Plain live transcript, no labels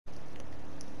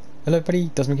Hello everybody,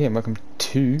 DuskMink here and welcome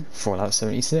to Fallout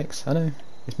 76. I know,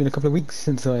 it's been a couple of weeks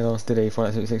since I last did a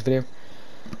Fallout 76 video,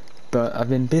 but I've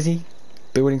been busy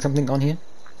building something on here.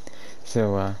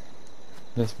 So,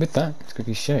 with that, let's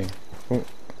quickly show.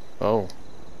 Oh,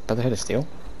 Brotherhood of Steel?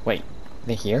 Wait,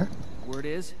 they're here? Word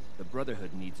is, the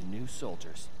Brotherhood needs new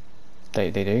soldiers. They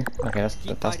do? Okay,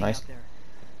 that's nice.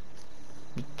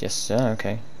 Yes sir,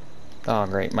 okay. Oh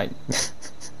great, my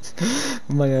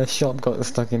shop got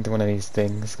stuck into one of these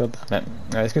things, god damn it.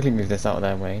 Alright, let's quickly move this out of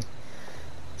their way,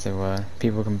 so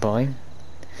people can buy.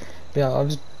 But yeah, I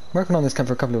was working on this camp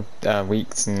for a couple of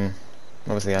weeks, and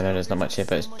obviously I know there's not much here,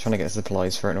 but it's trying to get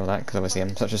supplies for it and all that, because obviously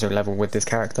I'm such a level with this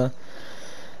character.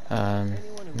 Why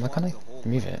can't I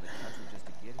move it?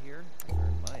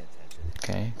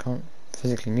 Okay, can't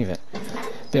physically move it.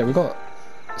 But yeah, we've got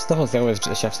stuff on sale with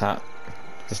the chef's hat.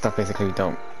 The stuff basically we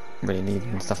don't really need,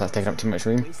 and stuff that's taking up too much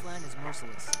room,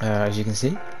 as you can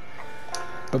see.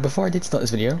 But before I did start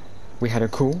this video, we had a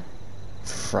call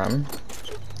from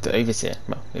the overseer.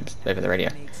 Well, it was over the radio.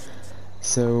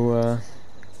 So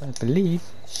I believe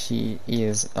she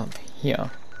is up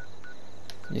here.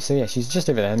 So yeah, she's just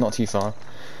over there, not too far.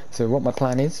 So what my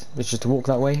plan is just to walk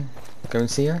that way, go and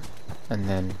see her, and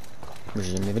then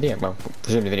resume the video. Well,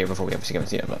 resume the video before we obviously go and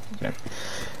see her, but you know,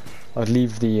 I'd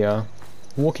leave the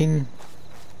walking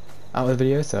out of the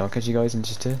video, so I'll catch you guys in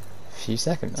just a few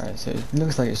seconds. Alright, so it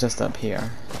looks like it's just up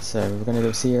here. So we're gonna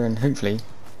go see her, and hopefully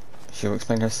she'll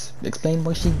explain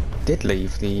why she did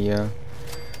leave the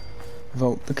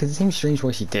vault, because it seems strange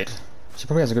why she did. She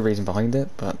probably has a good reason behind it,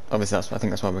 but obviously I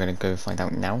think that's why we're gonna go find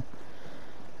out now.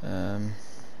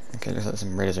 Okay, looks like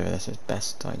some raiders over there, so it's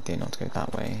best idea not to go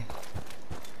that way.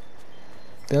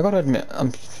 But I gotta admit,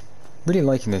 I'm really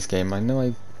liking this game. I know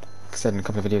I said in a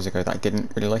couple of videos ago that I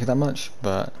didn't really like it that much,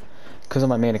 but because on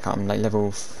my main account I'm like level,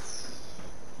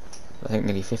 I think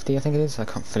nearly 50, I think it is. I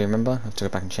can't fully remember. I have to go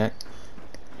back and check.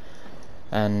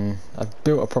 And I've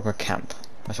built a proper camp.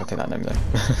 I shall take that name though.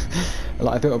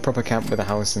 Like, I built a proper camp with a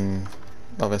house and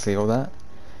obviously all that,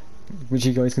 which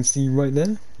you guys can see right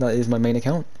there. That is my main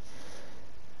account.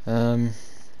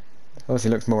 Obviously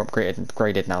looks more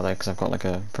upgraded now though, because I've got like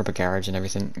a proper garage and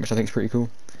everything, which I think is pretty cool.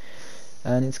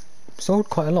 And it's sold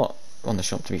quite a lot on the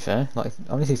shop, to be fair. Like,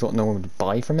 I honestly thought no one would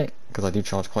buy from it, because I do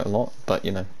charge quite a lot, but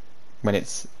you know, when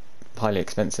it's highly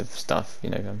expensive stuff, you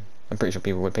know, I'm pretty sure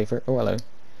people would pay for it. Oh, hello.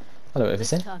 Hello,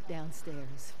 Overseer. Let's talk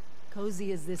downstairs.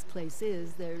 Cozy as this place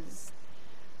is, there's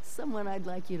someone I'd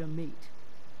like you to meet.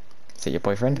 Is it your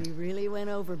boyfriend? We really went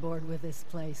overboard with this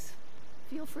place.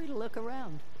 Feel free to look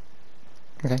around.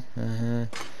 Okay.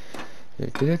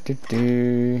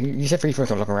 You said free for us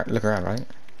to look around, right?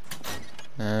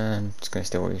 I'm just gonna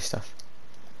steal all your stuff.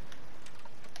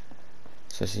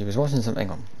 So she was watching something.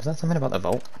 Hang on, was that something about the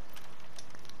vault?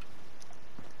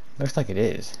 Looks like it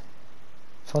is.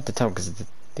 It's hard to tell because of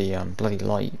the bloody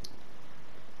light.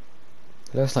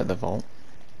 It looks like the vault.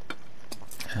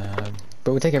 But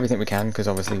we'll take everything we can, because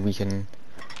obviously we can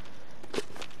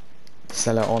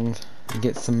sell it on and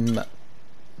get some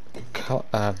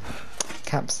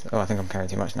caps. Oh, I think I'm carrying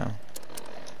too much now.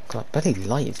 God, bloody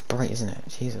light is bright, isn't it?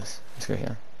 Jesus. Let's go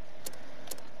here.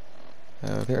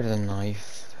 We'll get rid of the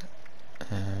knife.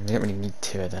 We don't really need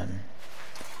two of them.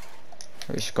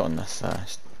 We've just got enough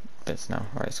bits now.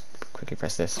 Alright, let's quickly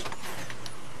press this.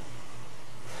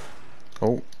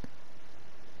 Oh.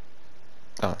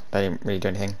 Oh, that didn't really do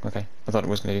anything. Okay. I thought it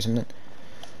was going to do something.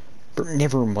 But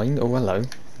never mind. Oh, hello.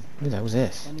 Who the hell was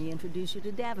this? Let me introduce you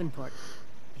to Davenport.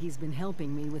 He's been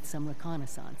helping me with some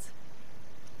reconnaissance.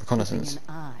 Reconnaissance? Keeping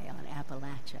an eye on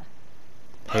Appalachia.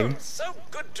 Who? Oh, so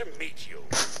good to meet you.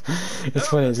 It's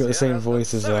funny, he's got the same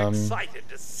voice as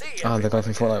the guy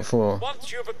from Fallout 4.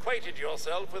 Once you've acquainted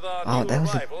yourself with our Oh, new that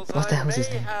was arrivals, what the hell was I his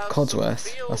may name? have Codsworth.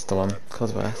 some That's the one. field work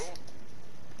Codsworth.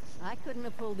 I couldn't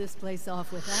have pulled this place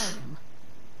off without him.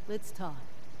 Let's talk.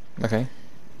 Okay.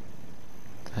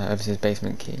 Overseer's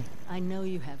basement key. I know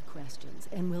you have questions,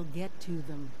 and we'll get to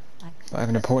them. But I have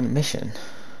an important mission.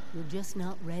 You're just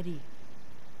not ready.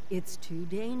 It's too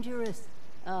dangerous.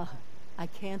 I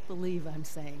can't believe I'm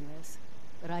saying this,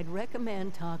 but I'd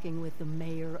recommend talking with the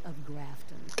mayor of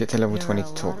Grafton. Get to level There 20 are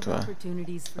to a talk lot to of her.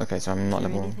 opportunities for Okay, so I'm not Is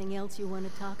there level... anything else you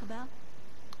want to talk about?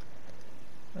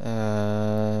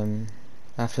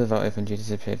 After the vault opened, you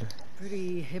disappeared.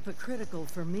 Pretty hypocritical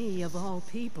for me, of all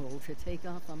people, to take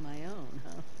off on my own,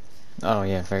 huh? Oh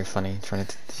yeah, very funny.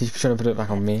 She's trying to put it back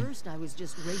on me. At first I was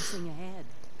just racing ahead,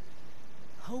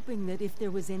 hoping that if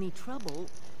there was any trouble,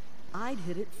 I'd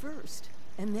hit it first.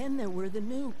 And then there were the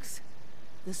nukes.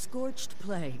 The scorched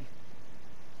plague.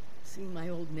 Seeing my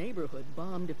old neighborhood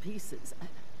bombed to pieces.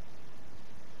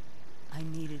 I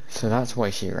needed... So that's why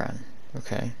she ran.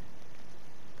 Okay.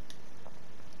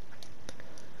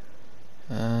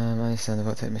 I understand the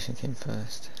Voltec mission came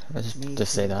first. I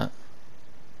just say that.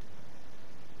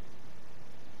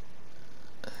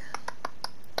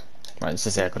 Right, let's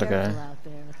just say I gotta go. Out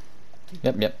there.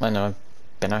 Yep, I know. I've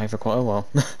been out here for quite a while.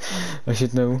 I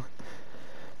should know.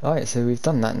 Alright, so we've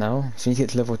done that now. So we need to get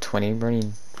to level 20. We're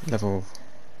only level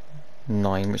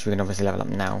 9, which we can obviously level up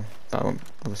now. But I won't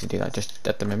obviously do that just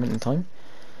at the moment in time.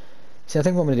 So I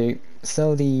think what I'm going to do,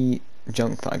 sell the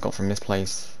junk that I got from this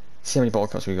place, see how many bottle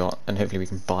caps we got, and hopefully we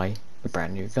can buy a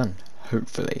brand new gun.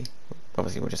 Hopefully.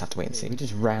 Obviously we'll just have to wait and see. We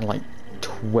just ran like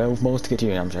 12 miles to get to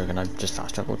you. I'm joking, I just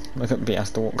fast travelled. I couldn't be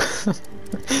asked to walk.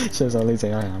 Shows how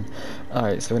lazy I am.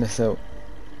 Alright, so we're going to sell...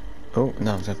 Oh,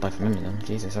 no, I'm going to buy from him now.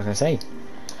 Jesus, I was going to say.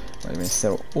 Right, we're going to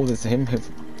sell all this to him.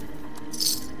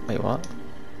 Wait, what?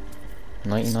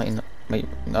 1999... Wait,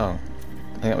 no.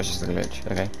 I think that was just a glitch.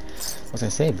 Okay. I was going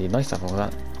to say, it'd be nice to have all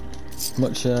that.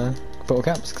 Much, bottle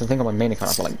caps, because I think on my main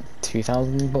account I've got like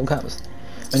 2,000 bottle caps.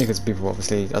 Only because people,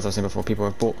 obviously, as I was saying before, people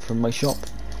have bought from my shop.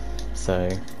 So,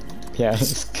 yeah,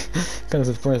 it's kind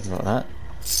of surprised about that.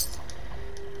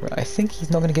 Right, I think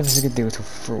he's not going to give us a good deal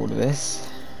for all of this.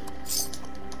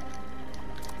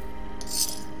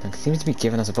 He seems to be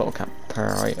giving us a bottle cap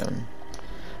per item.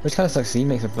 Which kind of sucks, he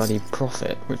makes a bloody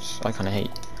profit, which I kind of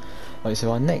hate. Right,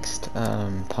 so our next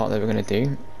part that we're going to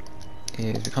do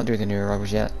is, we can't do the new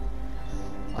arrivals yet.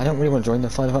 I don't really want to join the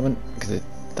fire department, because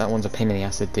that one's a pain in the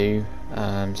ass to do.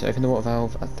 So open the water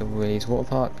valve at the Willie's water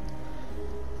park.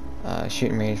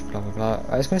 Shooting range, blah blah blah.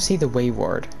 I was going to see the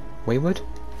Wayward. Wayward?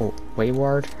 Or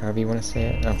Wayward, however you want to say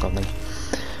it. Oh god, no.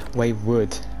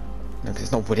 Waywood. No, because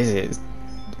it's not wood, is it? It's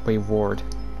Wayward.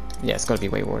 Yeah, it's got to be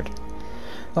Wayward.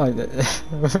 Oh,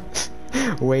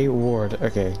 Wayward.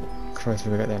 Okay. Christ,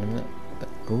 we'll get there in a minute.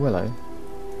 Oh, hello.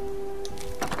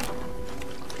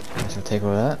 I shall take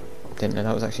all that. Didn't know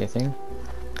that was actually a thing.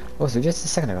 Also, just a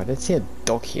second ago, I did see a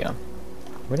dog here.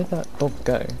 Where did that dog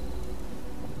go?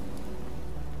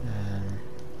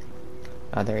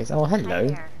 There he is. Oh, hello. Hi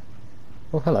there.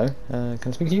 Oh, hello. Can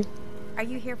I speak to you? Are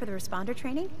you here for the responder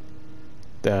training?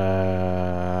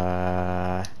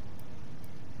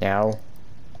 No.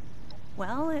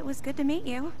 Well, it was good to meet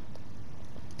you.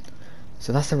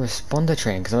 So that's the responder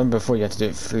training, because I remember before you had to do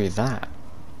it through that.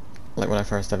 Like when I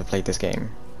first ever played this game.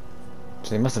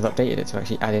 So they must have updated it to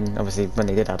actually add in, obviously, when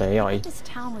they did add AI. This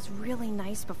town was really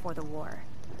nice before the war.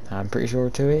 I'm pretty sure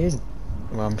too it is.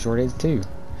 Well, I'm sure it is too.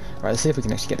 Right, let's see if we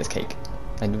can actually get this cake.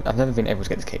 And I've never been able to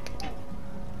get this cake.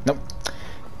 Nope.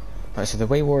 Right, so the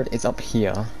Wayward is up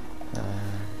here.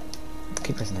 I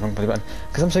keep pressing the wrong bloody button.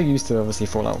 Because I'm so used to, obviously,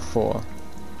 Fallout 4.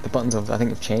 The buttons, I think,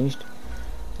 have changed.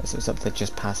 So it's up to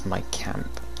just past my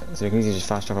camp. So we can easily just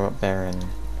fast travel up there and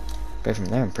go from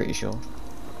there, I'm pretty sure.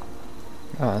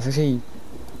 Oh, that's actually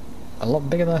a lot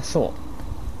bigger than I thought.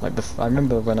 Like, I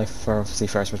remember when I first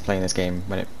was playing this game,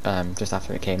 when it just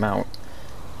after it came out,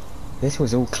 this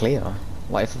was all clear.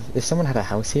 Like, if someone had a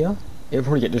house here, it would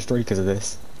probably get destroyed because of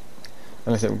this.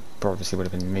 Unless it obviously would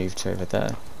have been moved to over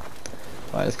there.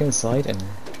 Right, let's go inside and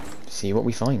see what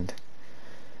we find.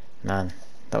 Man,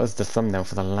 that was the thumbnail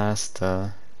for the last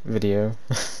video.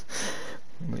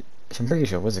 Which I'm pretty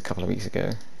sure was a couple of weeks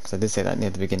ago. Because I did say that near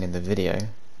the beginning of the video.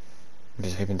 I'm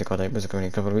just hoping to God it was only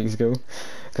a couple of weeks ago.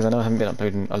 Because I know I haven't been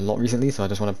uploading a lot recently, so I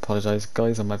just want to apologise,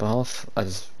 guys, on my behalf. I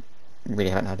just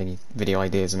really haven't had any video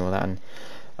ideas and all that, and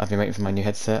I've been waiting for my new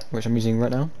headset, which I'm using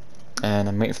right now. And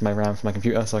I'm waiting for my RAM for my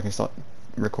computer so I can start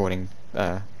recording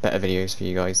better videos for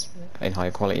you guys in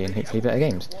higher quality and hopefully better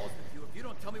games.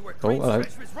 Oh, hello.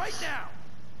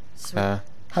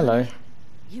 Hello.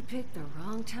 You picked the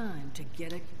wrong time to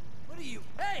get a... What are you?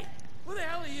 Hey! Who the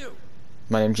hell are you?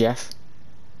 My name's Jeff.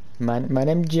 My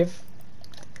name's Jeff.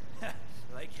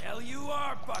 Like hell you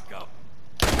are, bucko.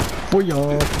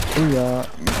 Booyah! Booyah!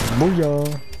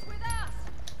 Booyah!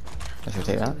 I shall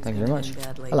take that, thank you very much.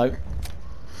 Hello.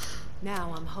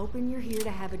 Now I'm hoping you're here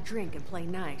to have a drink and play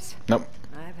nice. Nope.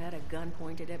 I've had a gun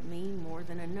pointed at me more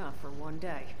than enough for one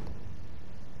day.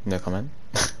 No comment.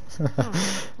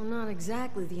 Oh, well, not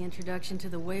exactly the introduction to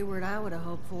the Wayward I would have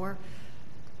hoped for.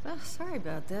 Well, sorry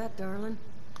about that, darling.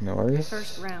 No worries.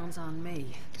 First round's on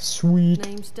me. Sweet.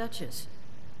 Name's Duchess.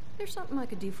 There's something I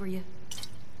could do for you.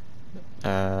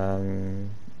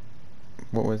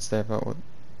 What was there about?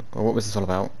 What was this all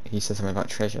about? He said something about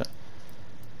treasure.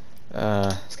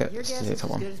 Let's get Your to guess the is top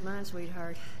as one. good as mine,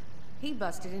 sweetheart. He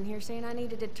busted in here saying I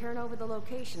needed to turn over the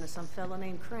location of some fella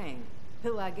named Crane,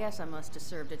 who I guess I must have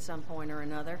served at some point or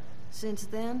another. Since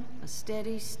then, a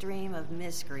steady stream of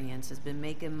miscreants has been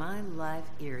making my life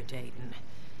irritating.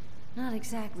 Not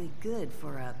exactly good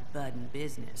for a budding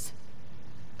business.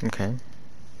 Okay.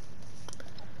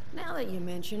 Now that you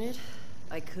mention it,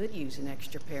 I could use an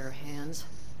extra pair of hands.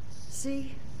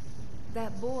 See?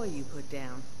 That boy you put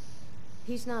down.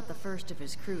 He's not the first of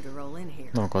his crew to roll in here.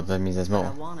 Oh god, that means there's But I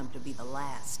more. want him to be the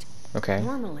last. Okay.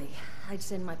 Normally, I'd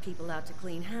send my people out to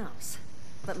clean house.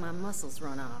 But my muscles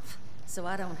run off. So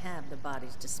I don't have the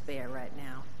bodies to spare right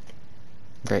now.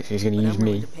 Great, so he's gonna But use I'm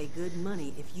willing me. to pay good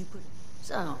money if you put...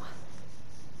 So,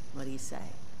 what do you say?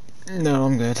 No,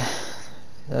 I'm good.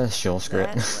 Sure, screw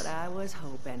it. That's what I was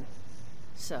hoping.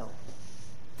 So,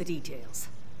 the details.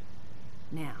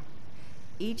 Now,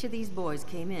 each of these boys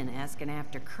came in asking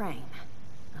after Crane.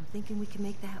 I'm thinking we can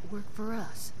make that work for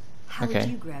us. How Okay. would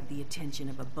you grab the attention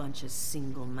of a bunch of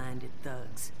single-minded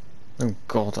thugs? Oh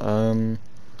god,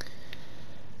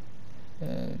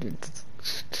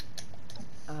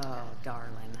 Oh,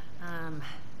 darling.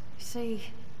 See,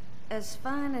 as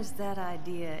fine as that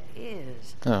idea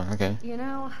is, oh, okay. you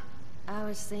know, I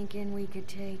was thinking we could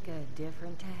take a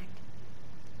different tact.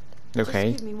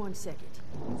 Okay. Just give me 1 second.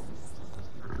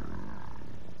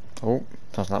 Oh,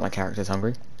 sounds like my character's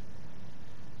hungry.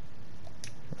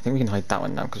 I think we can hide that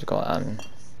one now because we've got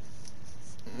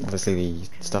obviously the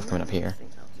stuff coming up here.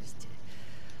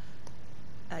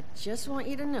 I just want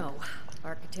you to know,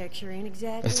 architecture ain't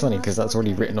exactly. It's funny because that's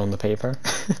already written on the paper.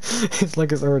 It's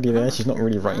like it's already there. She's not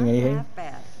really writing anything. Half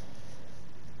bad.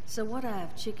 So what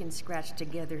I've chicken scratched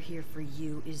together here for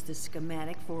you is the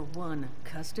schematic for one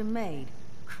custom-made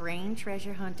Crane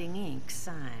Treasure Hunting Inc.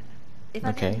 sign. If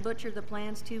I Okay. didn't butcher the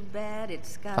plans too bad,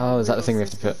 it's got Oh, a is that the little thing we have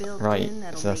to system put? built Right, in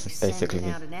that'll so that's make basically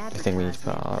sending out an the thing we need to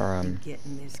put advertisement our and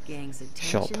getting this gang's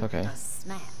shop, attention okay. a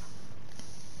snap.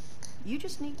 You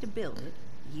just need to build it,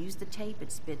 use the tape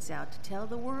it spits out to tell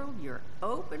the world you're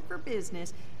open for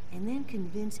business, and then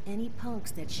convince any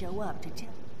punks that show up to tell.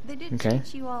 They did Okay.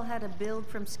 teach you all how to build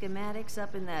from schematics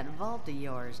up in that vault of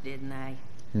yours, didn't they?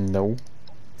 No.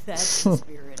 That's the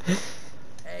spirit.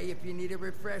 Hey, if you need a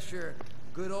refresher,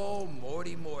 good old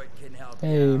Morty Mort can help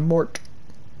Hey, you out. Mort.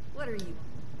 What are you?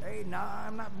 Hey, nah,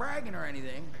 I'm not bragging or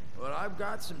anything, but I've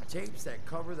got some tapes that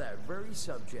cover that very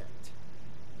subject.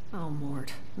 Oh,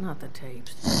 Mort, not the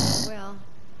tapes. Well,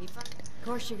 of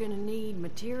course you're gonna need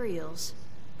materials,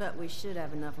 but we should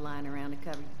have enough lying around to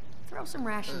cover. Throw some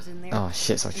rations in there. Oh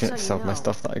shit, so I And shouldn't you sell my know,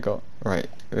 stuff that I got. Right,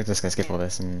 we're just gonna skip all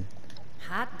this and...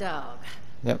 Hot dog.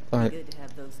 Yep, Be alright. good to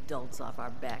have those dolts off our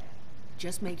back.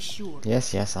 Just make sure.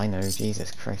 Yes, yes, I know,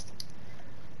 Jesus Christ.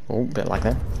 Oh, bit like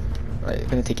that. Right, we're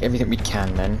gonna take everything we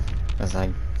can then, as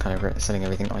I kind of regret selling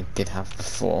everything I did have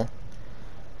before.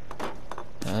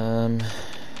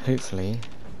 Hopefully...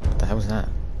 What the hell's that?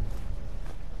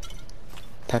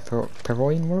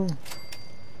 Pepperoni roll?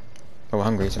 Oh, we're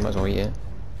hungry, so might as well eat it.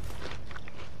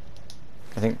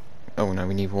 I think... Oh no,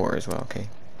 we need water as well, okay.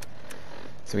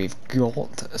 So we've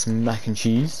got some mac and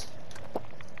cheese,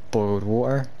 boiled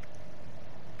water,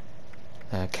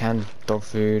 canned dog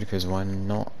food, because why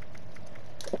not?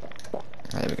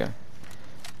 Right, there we go.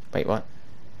 Wait, what?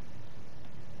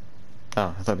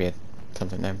 Oh, I thought we had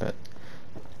something there, but...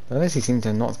 They obviously seem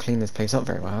to not clean this place up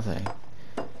very well, have they?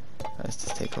 Let's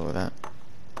just take all of that.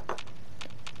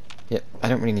 Yep, I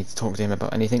don't really need to talk to him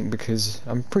about anything because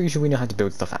I'm pretty sure we know how to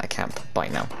build stuff at a camp by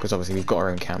now, because obviously we've got our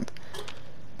own camp.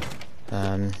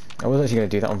 I was actually going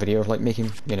to do that on video of like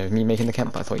making, you know, me making the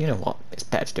camp, but I thought, you know what, it's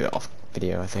better to do it off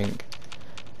video, I think.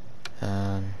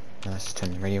 Let's just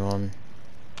turn the radio on.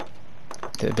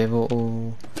 Do the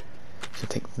bibble. So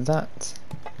take that.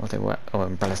 I'll take what? Oh,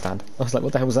 umbrella stand. I was like,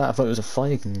 what the hell was that? I thought it was a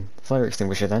fire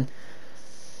extinguisher then.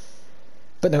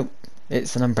 But no,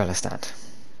 it's an umbrella stand.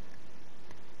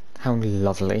 How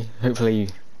lovely. Hopefully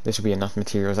this will be enough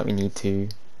materials that we need to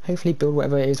hopefully build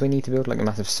whatever it is we need to build, like a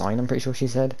massive sign, I'm pretty sure she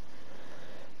said.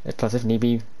 Plus if need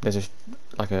be, there's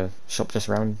like a shop just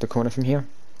around the corner from here.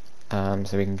 So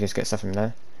we can just get stuff from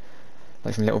there.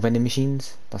 Like from little vending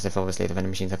machines. That's if obviously the vending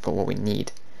machines have got what we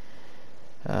need.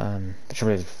 The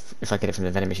trouble is, if I get it from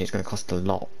the vending machine it's going to cost a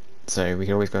lot. So we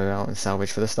could always go out and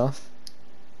salvage for the stuff.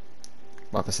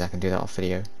 Well, obviously I can do that off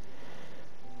video.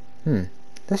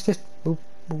 Let's just...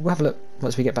 We'll have a look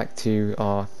once we get back to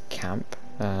our camp.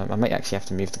 I might actually have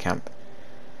to move the camp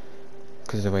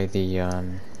because of the way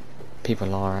the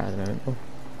people are at the moment. Oh,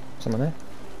 someone there?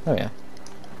 Oh yeah.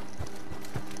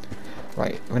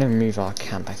 Right, we're going to move our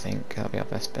camp, I think. That'll be our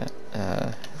best bet.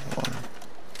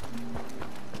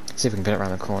 See if we can put it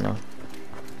around the corner.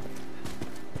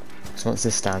 So once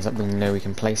this stands up, we know we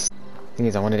can place... The thing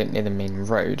is, I wanted it near the main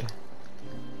road,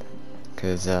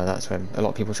 because that's where a lot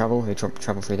of people travel. They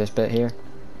travel through this bit here.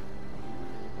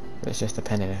 But it's just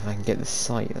depending if I can get the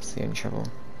site, that's the only trouble.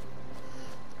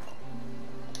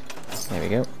 There we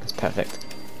go, that's perfect.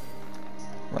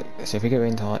 Right, so if we go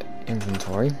into our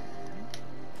inventory,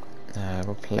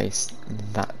 We'll place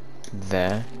that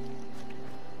there.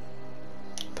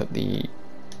 Put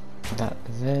that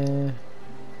there.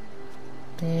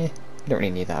 Don't really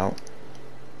need that out.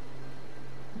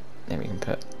 Then we can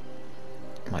put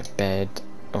my bed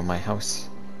or my house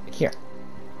here.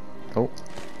 Oh,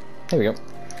 there we go.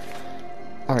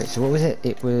 Alright, so what was it?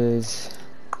 It was...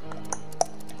 I'm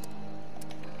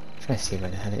trying to see where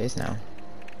the hell it is now.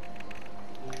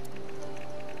 I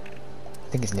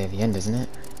think it's near the end, isn't it?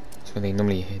 That's where they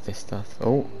normally hear this stuff.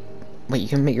 Oh, wait, you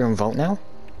can make your own vault now?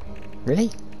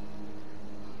 Really?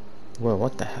 Whoa,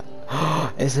 what the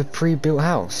hell? It's a pre-built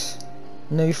house.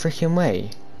 No freaking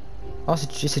way. Oh, it's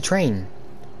just a train.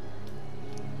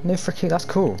 No freaking, that's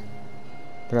cool.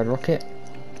 The red rocket.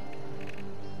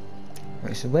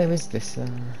 Wait, so where is this?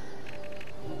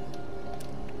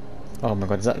 Oh my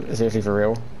god, is that seriously for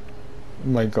real? Oh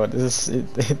my god, it's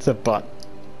a butt.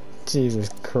 Jesus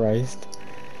Christ.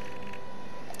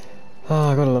 Oh,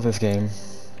 I gotta love this game.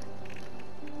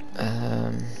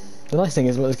 The nice thing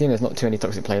is, well, this game there's not too many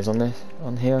toxic players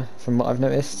on here, from what I've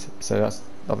noticed. So that's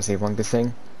obviously one good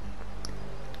thing.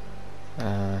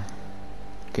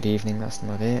 Good evening. That's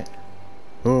not it.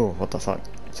 Oh, what the fuck?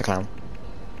 It's a clown.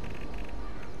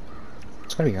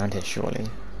 It's gotta be around here, surely.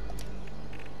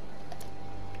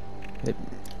 Would it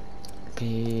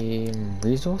be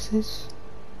resources?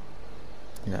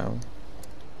 No.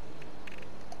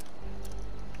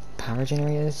 Power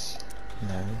generators?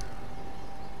 No.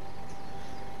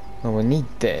 Well, we'll need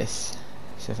this.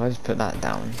 So if I just put that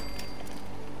down.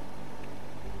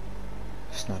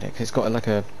 It's not it, because it's got like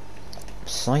a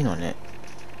sign on it.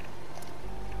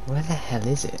 Where the hell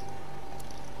is it?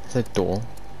 It's a door.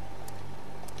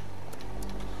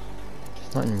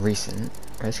 It's not in recent.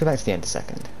 Right, let's go back to the end a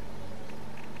second.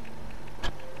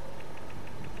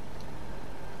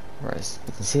 Right,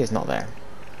 you can see it's not there.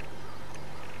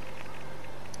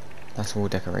 That's all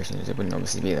decorations, it wouldn't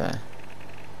obviously be there.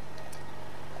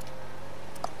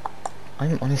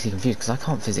 I'm honestly confused because I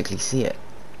can't physically see it.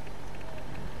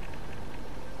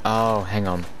 Oh, hang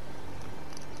on.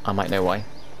 I might know why.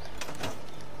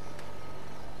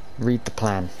 Read the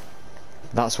plan.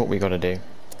 That's what we gotta do.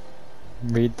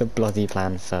 Read the bloody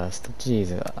plan first.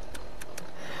 Jesus.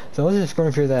 So I was just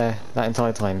going through there that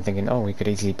entire time thinking, oh, we could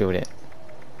easily build it.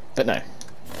 But no.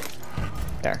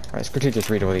 There. Right, let's quickly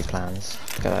just read all these plans.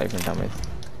 Get that over and done with.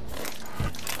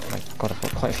 Oh my god, I've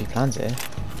got quite a few plans here.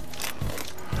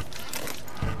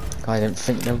 I don't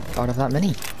think there are that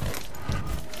many.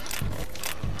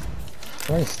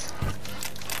 Christ.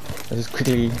 Let's just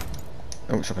quickly...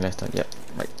 Oh, shopping list. Yep,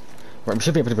 right. Right, we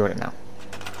should be able to build it now.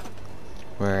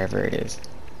 Wherever it is.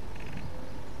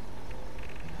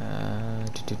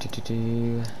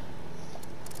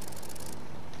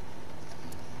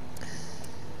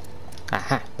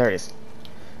 Aha, there it is.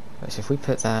 Right, so if we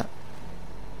put that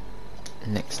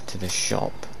next to the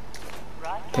shop.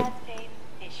 Broadcast tape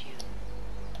issued.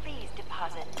 Please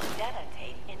deposit data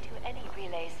tape into any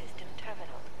relay system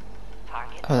terminal.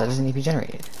 Target. Oh, that doesn't need to be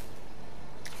generated.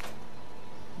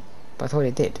 But I thought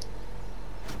it did.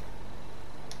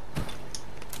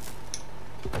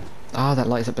 Ah, that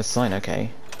lights up the sign,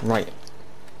 okay. Right.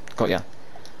 Got ya.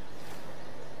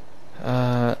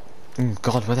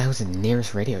 God, where the hell's the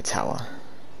nearest radio tower?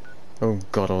 Oh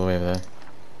god, all the way over there.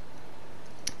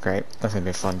 Great, that's gonna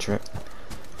be a fun trip.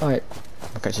 Alright,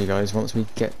 I'll catch you guys once we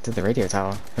get to the radio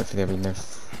tower. Hopefully there'll be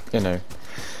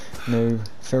no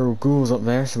feral ghouls up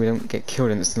there so we don't get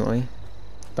killed instantly.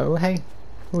 But well, hey,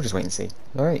 we'll just wait and see.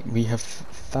 Alright, we have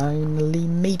finally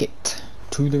made it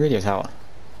to the radio tower.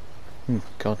 Oh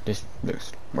god, this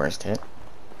looks worst hit.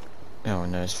 Oh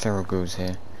no, there's feral ghouls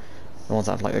here. The ones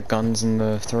that have like the guns and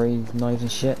the three knives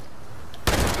and shit.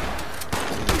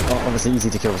 Oh, obviously easy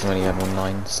to kill with only level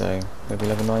 9, so they'll be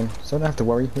level 9, so I don't have to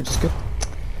worry, which is good.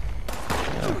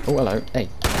 Oh, hello. Hey, you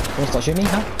want to start shooting me,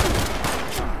 huh?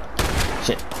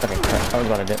 Shit, okay, right, that was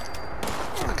about it.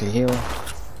 Quickly heal.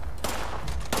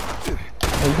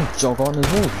 Oh, you can jog on as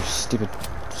well, you stupid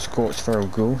scorched feral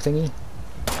ghoul thingy.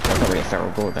 That's not really a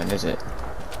feral ghoul then, is it?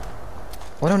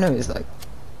 Well, I don't know, it's like...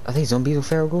 Are they zombies or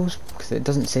feral ghouls? Because it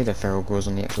doesn't say they're feral ghouls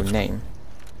on the actual name.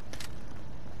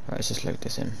 Right, let's just load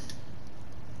this in.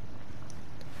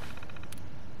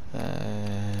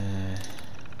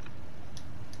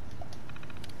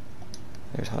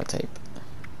 There's hard tape.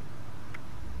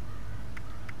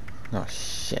 Oh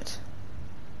shit.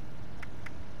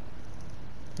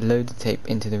 Load the tape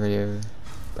into the radio.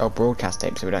 Oh, broadcast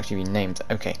tape, so it would actually be named.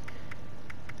 Okay.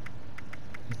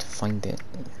 Need to find it.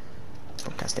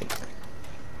 Broadcast tape.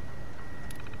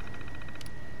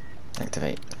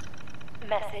 Activate.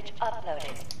 Message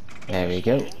uploaded. There we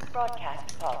go.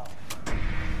 Broadcast call.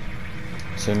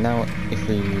 So now if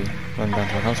we run down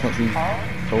to our house once we...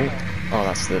 Oh,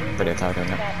 that's the radio tower going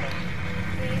up.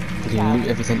 Did we loot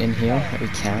everything in here that we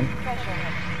can?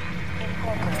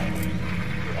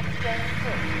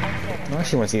 I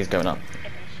actually want to see this going up.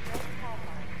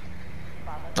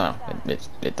 Oh,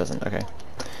 it doesn't, okay.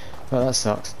 Well, that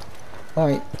sucks.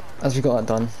 Alright, as we got that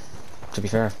done, to be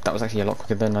fair, that was actually a lot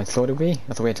quicker than I thought it would be.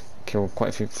 I thought we had to kill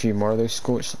quite a few more of those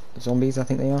scorched zombies, I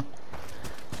think they are.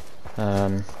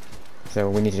 So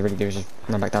all we need to really do is just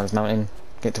run back down this mountain,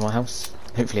 get to our house.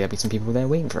 Hopefully there'll be some people there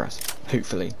waiting for us.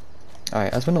 Hopefully.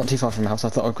 Alright, as we're not too far from the house, I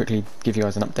thought I'd quickly give you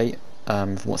guys an update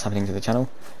for what's happening to the channel.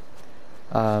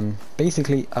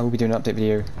 Basically, I will be doing an update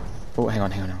video. Oh, hang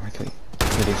on, right quickly.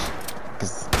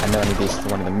 Because I know I need these for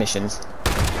one of the missions.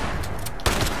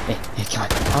 Hey, come on.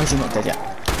 How is he not dead yet?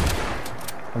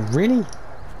 Really?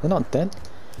 They're not dead?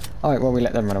 Alright, well, we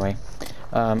let them run away.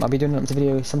 I'll be doing an update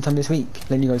video sometime this week,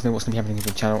 letting you guys know what's going to be happening with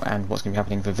the channel and what's going to be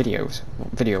happening for videos,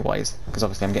 video-wise, because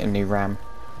obviously I'm getting a new RAM.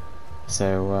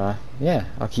 So, yeah,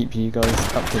 I'll keep you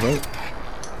guys up to date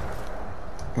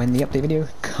when the update video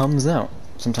comes out.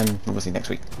 Sometime, obviously, next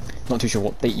week. Not too sure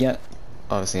what date yet.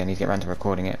 Obviously, I need to get around to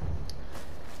recording it.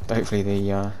 But hopefully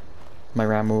my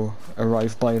RAM will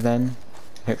arrive by then.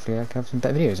 Hopefully I can have some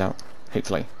better videos out.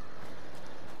 Hopefully.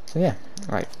 So yeah,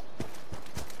 right.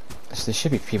 So there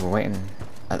should be people waiting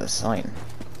at the sign.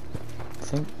 I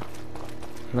think.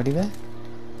 Anybody there?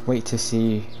 Wait to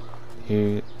see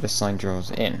who the sign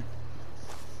draws in.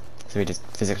 So we just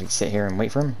physically sit here and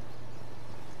wait for him?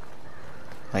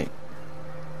 Like,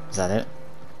 is that it?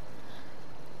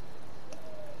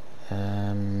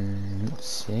 Not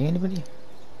seeing anybody?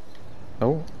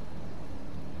 Oh.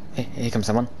 Hey, here comes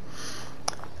someone.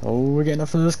 Oh, we're getting our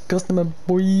first customer,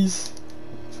 boys.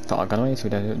 Thought I'd gone away so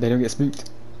they don't get spooked.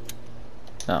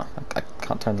 Oh, I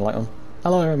can't turn the light on.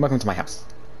 Hello and welcome to my house.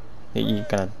 You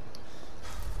gonna...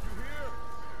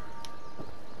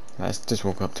 Let's just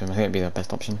walk up to him. I think it'd be the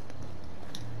best option.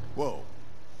 Whoa,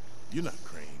 you're not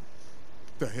Crane.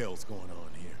 What the hell's going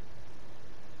on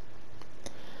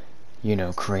here? You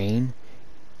know Crane.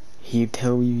 He'd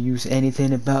tell you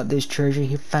anything about this treasure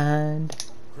he find.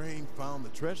 Crane found the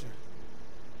treasure?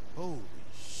 Holy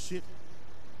shit.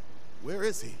 Where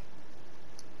is he?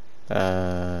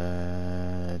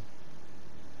 The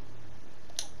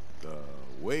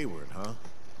Wayward, huh?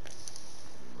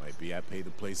 Might be I pay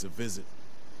the place a visit.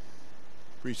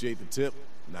 Appreciate the tip,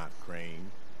 not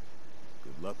Crane.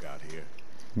 Good luck out here.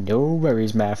 No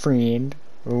worries, my friend.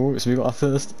 Oh, so we got our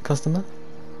first customer.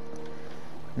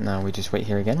 Now we just wait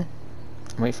here again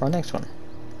and wait for our next one.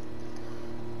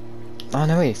 Oh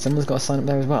no, wait, someone's got a sign up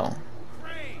there as well.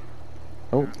 Crane!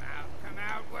 Oh. Come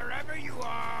out wherever you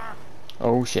are!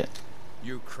 Oh shit.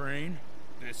 You Crane?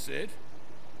 This it?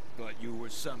 Thought you were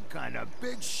some kind of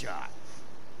big shot.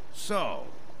 So,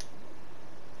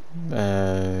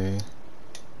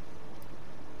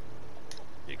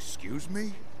 excuse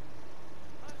me?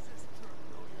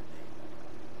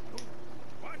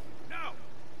 What? No!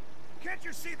 Can't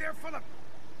you see they're full of...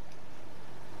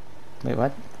 Wait,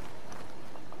 what?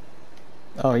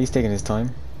 Oh, he's taking his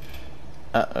time.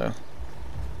 Uh-oh.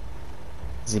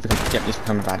 Is he become... Yep, he's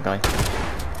become a bad guy.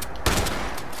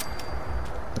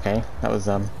 Okay, that was,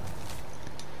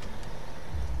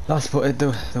 last spotted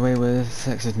the way where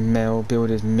sex is male, build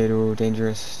is middle,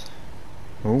 dangerous.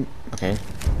 Oh, okay.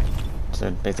 So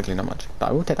basically not much. But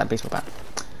I will take that baseball bat.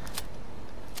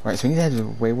 Right, so we need to head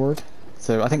to Wayward.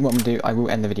 So I think what I'm going to do, I will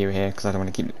end the video here, because I don't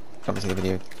want to keep, obviously, the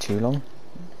video too long.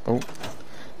 Oh,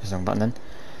 there's the wrong button then.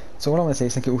 So all I want to say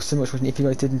is thank you all so much for watching. If you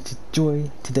guys did enjoy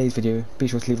today's video, be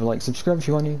sure to leave a like, subscribe if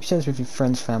you want to, share this with your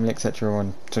friends, family, etc.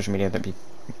 on social media, that'd be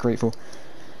grateful.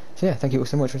 So yeah, thank you all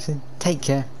so much for listening. Take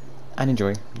care, and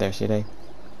enjoy the rest of your day.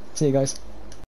 See you guys.